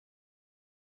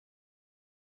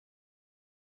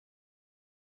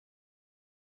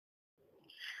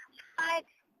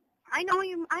I know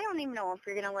you. I don't even know if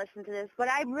you're gonna listen to this, but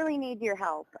I really need your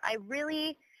help. I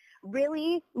really,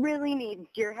 really, really need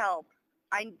your help.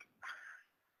 I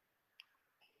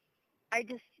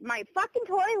my fucking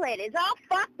toilet is all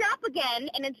fucked up again,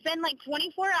 and it's been like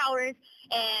 24 hours,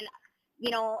 and,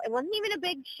 it wasn't even a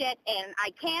big shit, and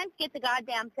I can't get the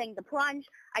goddamn thing to plunge.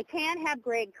 I can't have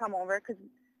Greg come over because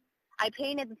I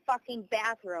painted the fucking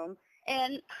bathroom,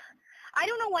 and I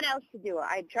don't know what else to do.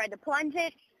 I tried to plunge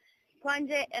it,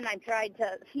 and I tried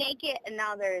to snake it, and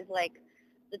now there's,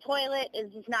 the toilet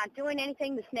is just not doing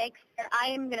anything. The snake's there. I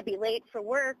am going to be late for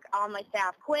work. All my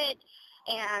staff quit,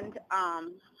 and,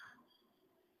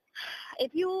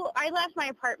 I left my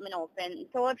apartment open,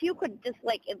 so if you could just,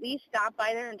 at least stop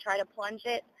by there and try to plunge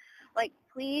it,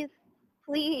 please,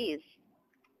 please.